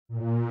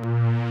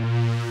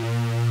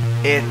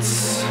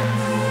It's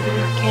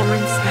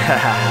Cameron's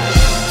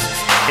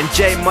and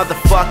Jay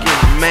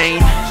motherfucking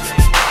Mayne.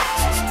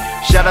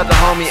 Shout out to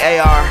homie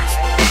AR,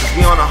 cause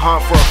we on a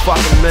hunt for a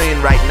fucking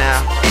million right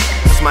now.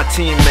 It's my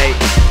teammate.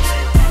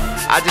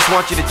 I just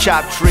want you to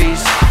chop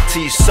trees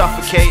till you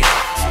suffocate.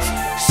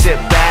 Sit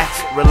back,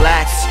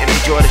 relax, and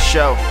enjoy the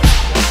show.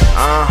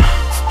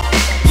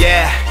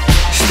 Yeah.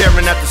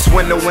 Staring at this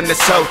window in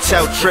this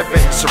hotel,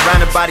 tripping.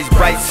 Surrounded by these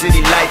bright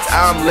city lights.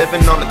 I'm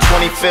living on the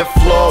 25th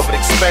floor with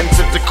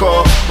expensive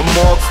decor. What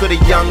more could a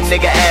young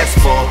nigga ask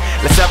for?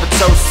 Let's have a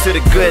toast to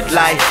the good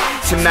life.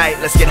 Tonight,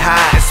 let's get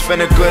high and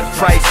spend a good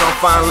price on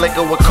fine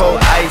liquor with cold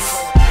ice.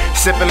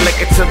 Sipping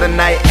liquor till the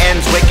night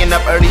ends. Waking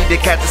up early to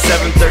catch a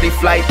 7:30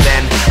 flight.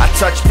 Then I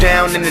touch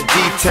down in the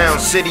D-town,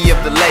 city of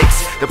the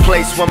lakes, the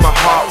place where my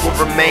heart will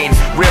remain.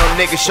 Real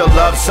niggas show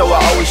love, so I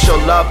always show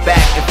love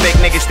back. And fake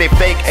niggas stay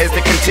fake as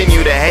they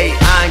continue to hate.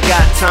 I ain't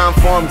got time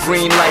for them,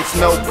 green lights,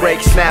 no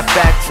brakes. Snap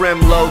back,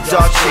 brim low,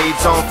 dark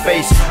shades on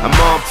face. I'm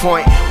on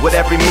point with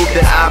every move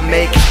that I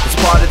make. It's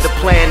part of the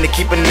plan to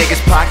keep a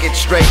nigga's pocket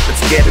straight.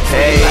 Let's get it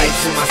paid.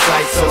 Lights in my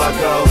sight, so I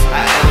go.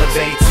 I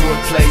elevate to a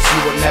place you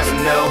will never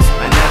know.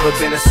 I never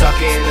been a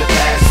sucker in the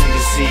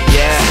passenger seat.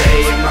 Yeah,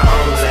 stay in my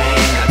own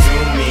lane. I do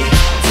me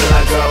till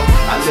I go.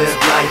 I live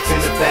life in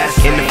the fast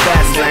lane.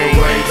 Never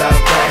worry about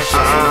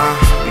crashing.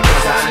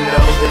 Because I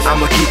know that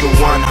I'ma keep it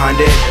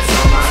 100. It's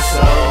on my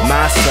soul.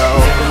 My soul.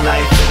 Living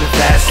life in the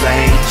fast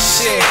lane.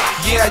 Shit,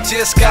 yeah, I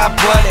just got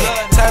money.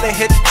 Time to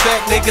hit the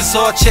track, niggas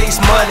all chase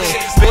money.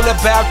 Been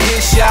about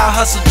this, y'all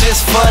hustle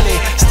just funny.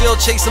 Still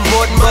chasing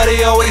boarding, but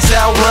they always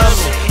outrun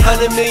me.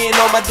 100 million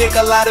on my dick,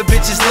 a lot of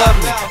bitches love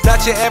me.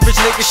 Not your average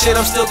nigga shit,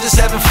 I'm still just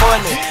having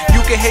fun.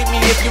 You can hate me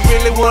if you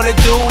really wanna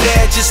do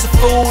that. Just a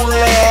fool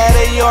lad,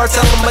 AR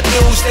telling my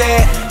dudes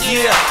that.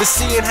 Yeah, but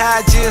seeing how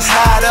I just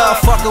hide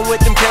up. Fucking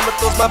with them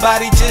chemicals, my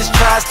body just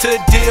tries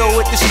to deal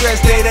with the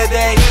stress day to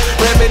day.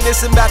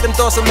 Reminiscing about them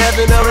thoughts I'm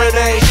having every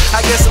day.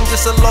 I guess I'm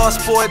just a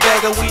lost boy,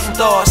 bag of wheat and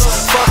thoughts.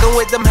 Fucking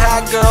with them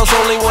high girls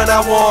only when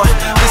I want.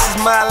 This is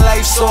my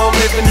life, so I'm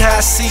living how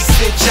I see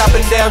fit.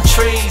 Chopping down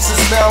trees, it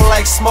smell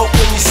like smoke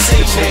when you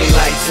see me.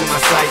 Lights in my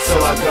sight, so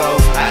I go.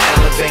 I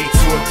elevate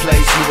to a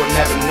place you will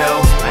never know.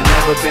 I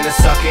never been a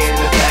sucker in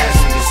the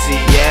passenger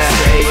seat. Yeah,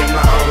 stay in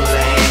my own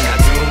lane. I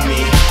do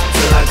me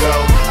till I go.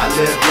 I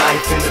live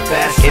life in the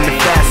fast lane.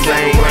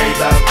 Never worry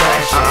about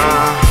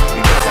crashing.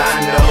 Because I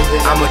know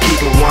that I'ma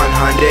keep it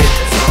 100.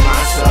 It's on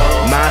my soul.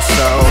 My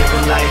soul.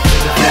 Living life in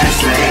the fast lane.